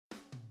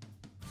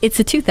It's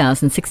a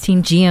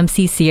 2016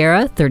 GMC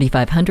Sierra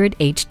 3500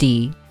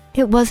 HD.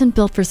 It wasn't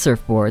built for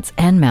surfboards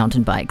and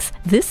mountain bikes.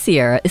 This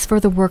Sierra is for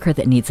the worker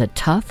that needs a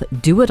tough,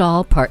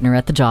 do-it-all partner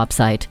at the job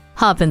site.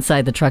 Hop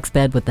inside the truck's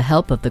bed with the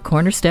help of the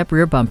corner step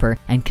rear bumper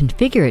and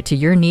configure it to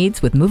your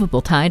needs with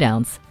movable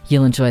tie-downs.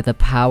 You'll enjoy the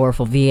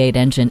powerful V8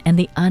 engine and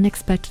the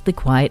unexpectedly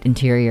quiet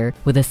interior,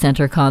 with a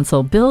center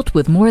console built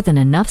with more than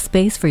enough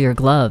space for your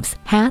gloves,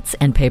 hats,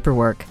 and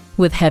paperwork.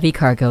 With heavy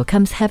cargo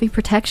comes heavy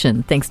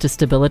protection thanks to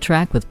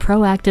StabiliTrak with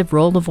proactive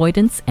roll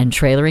avoidance and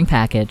trailering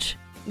package.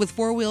 With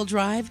four-wheel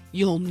drive,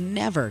 you'll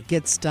never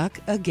get stuck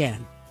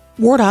again.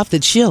 Ward off the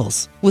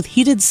chills with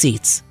heated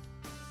seats.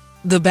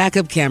 The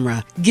backup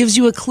camera gives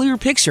you a clear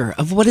picture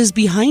of what is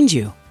behind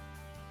you.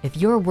 If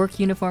your work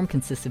uniform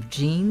consists of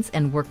jeans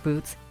and work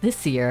boots, this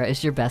Sierra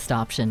is your best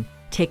option.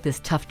 Take this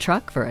tough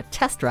truck for a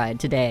test ride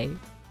today.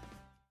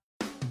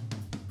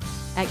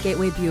 At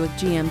Gateway Buick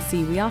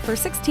GMC, we offer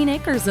 16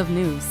 acres of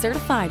new,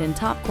 certified and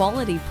top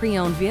quality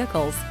pre-owned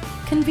vehicles,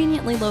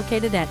 conveniently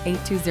located at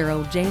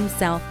 820 James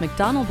South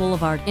McDonnell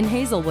Boulevard in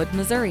Hazelwood,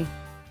 Missouri.